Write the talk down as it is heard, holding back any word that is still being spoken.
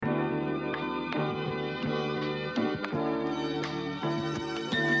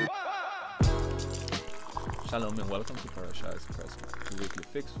Shalom and welcome to Parasha Espresso, the weekly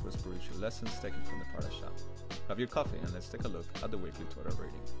fix for spiritual lessons taken from the Parashat. Have your coffee and let's take a look at the weekly Torah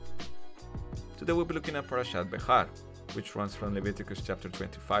reading. Today we'll be looking at Parashat Behar, which runs from Leviticus chapter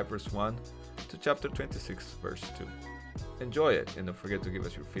 25 verse 1 to chapter 26 verse 2. Enjoy it and don't forget to give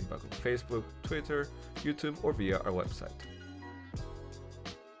us your feedback on Facebook, Twitter, YouTube or via our website.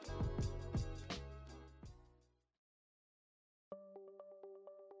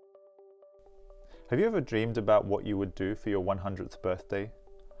 Have you ever dreamed about what you would do for your 100th birthday?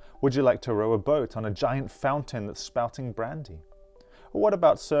 Would you like to row a boat on a giant fountain that's spouting brandy? Or what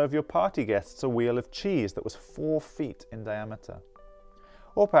about serve your party guests a wheel of cheese that was 4 feet in diameter?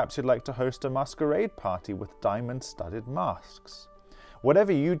 Or perhaps you'd like to host a masquerade party with diamond-studded masks.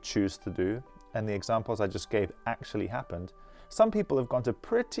 Whatever you'd choose to do, and the examples I just gave actually happened, some people have gone to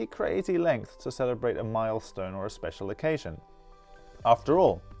pretty crazy lengths to celebrate a milestone or a special occasion. After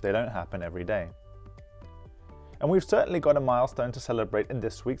all, they don't happen every day. And we've certainly got a milestone to celebrate in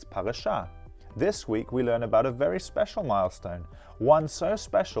this week's Parasha. This week we learn about a very special milestone, one so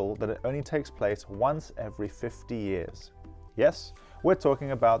special that it only takes place once every 50 years. Yes, we're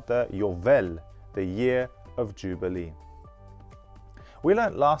talking about the Yovel, the year of Jubilee. We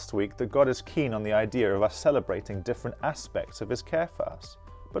learnt last week that God is keen on the idea of us celebrating different aspects of His care for us,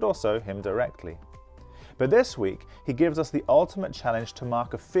 but also Him directly. But this week He gives us the ultimate challenge to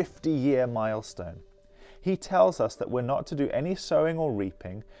mark a 50-year milestone. He tells us that we're not to do any sowing or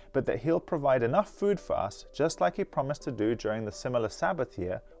reaping, but that He'll provide enough food for us, just like He promised to do during the similar Sabbath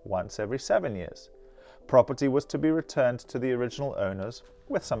year once every 7 years. Property was to be returned to the original owners,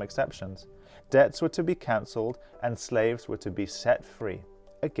 with some exceptions. Debts were to be cancelled, and slaves were to be set free,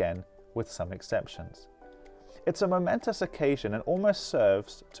 again with some exceptions. It's a momentous occasion and almost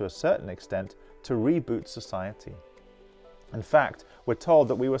serves, to a certain extent, to reboot society. In fact, we're told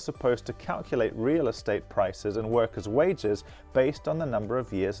that we were supposed to calculate real estate prices and workers' wages based on the number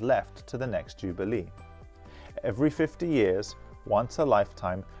of years left to the next Jubilee. Every 50 years, once a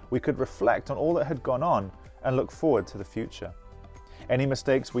lifetime, we could reflect on all that had gone on and look forward to the future. Any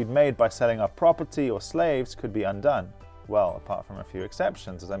mistakes we'd made by selling our property or slaves could be undone, well, apart from a few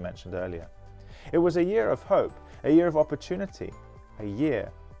exceptions, as I mentioned earlier. It was a year of hope, a year of opportunity, a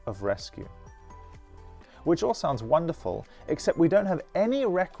year of rescue. Which all sounds wonderful, except we don't have any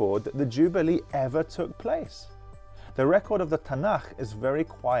record that the Jubilee ever took place. The record of the Tanakh is very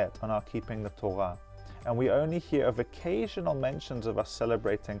quiet on our keeping the Torah, and we only hear of occasional mentions of us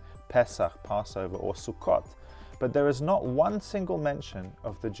celebrating Pesach, Passover, or Sukkot, but there is not one single mention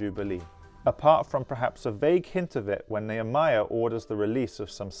of the Jubilee, apart from perhaps a vague hint of it when Nehemiah orders the release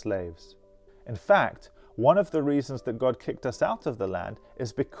of some slaves. In fact, one of the reasons that God kicked us out of the land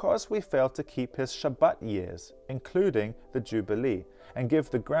is because we failed to keep His Shabbat years, including the Jubilee, and give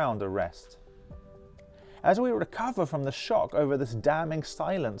the ground a rest. As we recover from the shock over this damning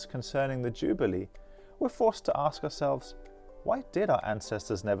silence concerning the Jubilee, we're forced to ask ourselves, why did our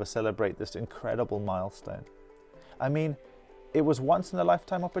ancestors never celebrate this incredible milestone? I mean, it was once in a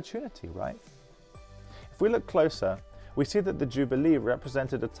lifetime opportunity, right? If we look closer, we see that the Jubilee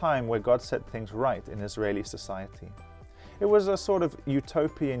represented a time where God set things right in Israeli society. It was a sort of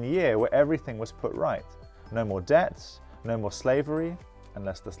utopian year where everything was put right. No more debts, no more slavery,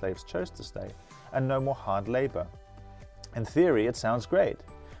 unless the slaves chose to stay, and no more hard labor. In theory, it sounds great,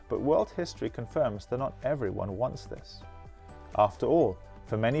 but world history confirms that not everyone wants this. After all,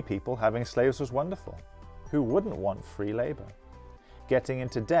 for many people, having slaves was wonderful. Who wouldn't want free labor? Getting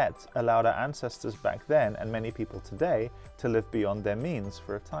into debt allowed our ancestors back then, and many people today, to live beyond their means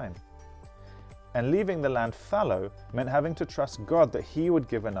for a time. And leaving the land fallow meant having to trust God that He would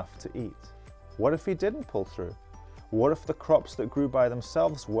give enough to eat. What if He didn't pull through? What if the crops that grew by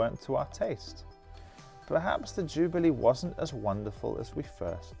themselves weren't to our taste? Perhaps the Jubilee wasn't as wonderful as we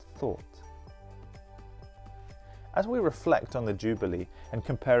first thought. As we reflect on the Jubilee and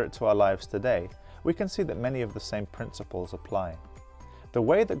compare it to our lives today, we can see that many of the same principles apply. The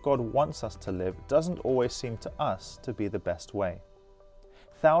way that God wants us to live doesn't always seem to us to be the best way.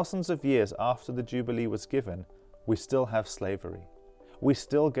 Thousands of years after the Jubilee was given, we still have slavery. We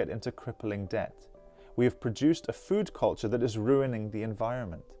still get into crippling debt. We have produced a food culture that is ruining the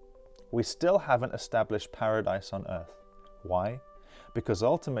environment. We still haven't established paradise on earth. Why? Because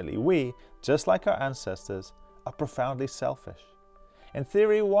ultimately we, just like our ancestors, are profoundly selfish. In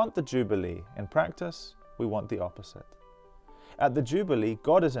theory, we want the Jubilee. In practice, we want the opposite. At the Jubilee,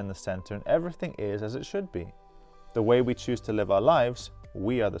 God is in the center and everything is as it should be. The way we choose to live our lives,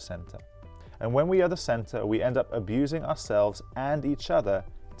 we are the center. And when we are the center, we end up abusing ourselves and each other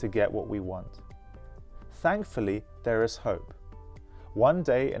to get what we want. Thankfully, there is hope. One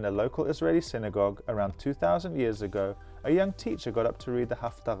day in a local Israeli synagogue around 2,000 years ago, a young teacher got up to read the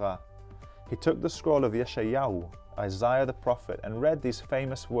Haftarah. He took the scroll of Yeshayahu, Isaiah the prophet, and read these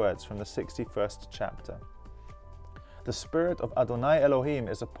famous words from the 61st chapter. The Spirit of Adonai Elohim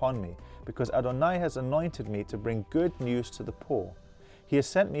is upon me, because Adonai has anointed me to bring good news to the poor. He has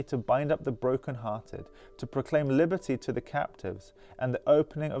sent me to bind up the brokenhearted, to proclaim liberty to the captives, and the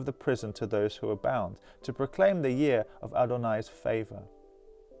opening of the prison to those who are bound, to proclaim the year of Adonai's favor.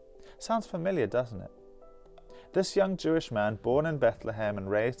 Sounds familiar, doesn't it? This young Jewish man, born in Bethlehem and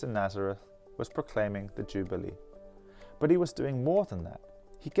raised in Nazareth, was proclaiming the Jubilee. But he was doing more than that.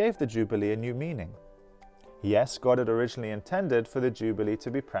 He gave the Jubilee a new meaning. Yes, God had originally intended for the Jubilee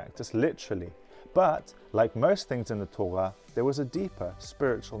to be practiced literally, but, like most things in the Torah, there was a deeper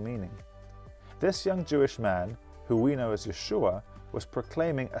spiritual meaning. This young Jewish man, who we know as Yeshua, was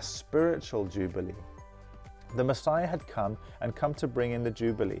proclaiming a spiritual Jubilee. The Messiah had come to bring in the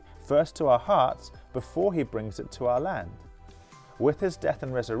Jubilee, first to our hearts before he brings it to our land. With his death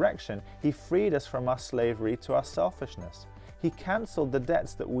and resurrection, he freed us from our slavery to our selfishness. He cancelled the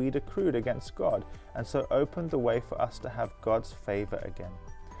debts that we'd accrued against God, and so opened the way for us to have God's favor again.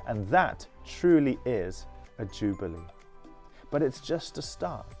 And that truly is a Jubilee. But it's just a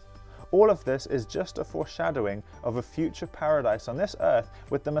start. All of this is just a foreshadowing of a future paradise on this earth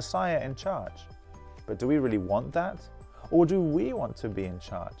with the Messiah in charge. But do we really want that? Or do we want to be in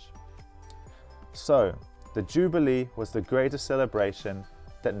charge? So, the Jubilee was the greatest celebration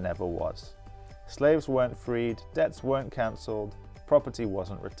that never was. Slaves weren't freed, debts weren't cancelled, property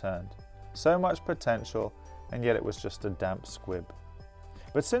wasn't returned. So much potential, and yet it was just a damp squib.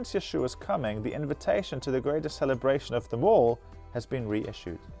 But since Yeshua's coming, the invitation to the greatest celebration of them all has been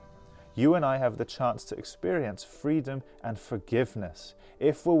reissued. You and I have the chance to experience freedom and forgiveness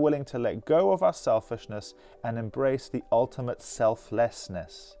if we're willing to let go of our selfishness and embrace the ultimate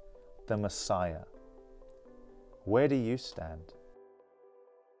selflessness, the Messiah. Where do you stand?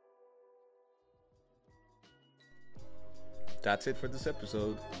 That's it for this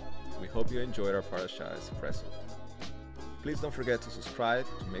episode. We hope you enjoyed our Parasha Espresso. Please don't forget to subscribe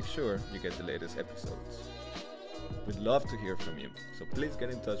to make sure you get the latest episodes. We'd love to hear from you, so please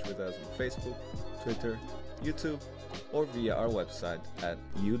get in touch with us on Facebook, Twitter, YouTube, or via our website at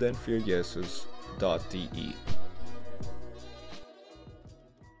judenfürjesus.de.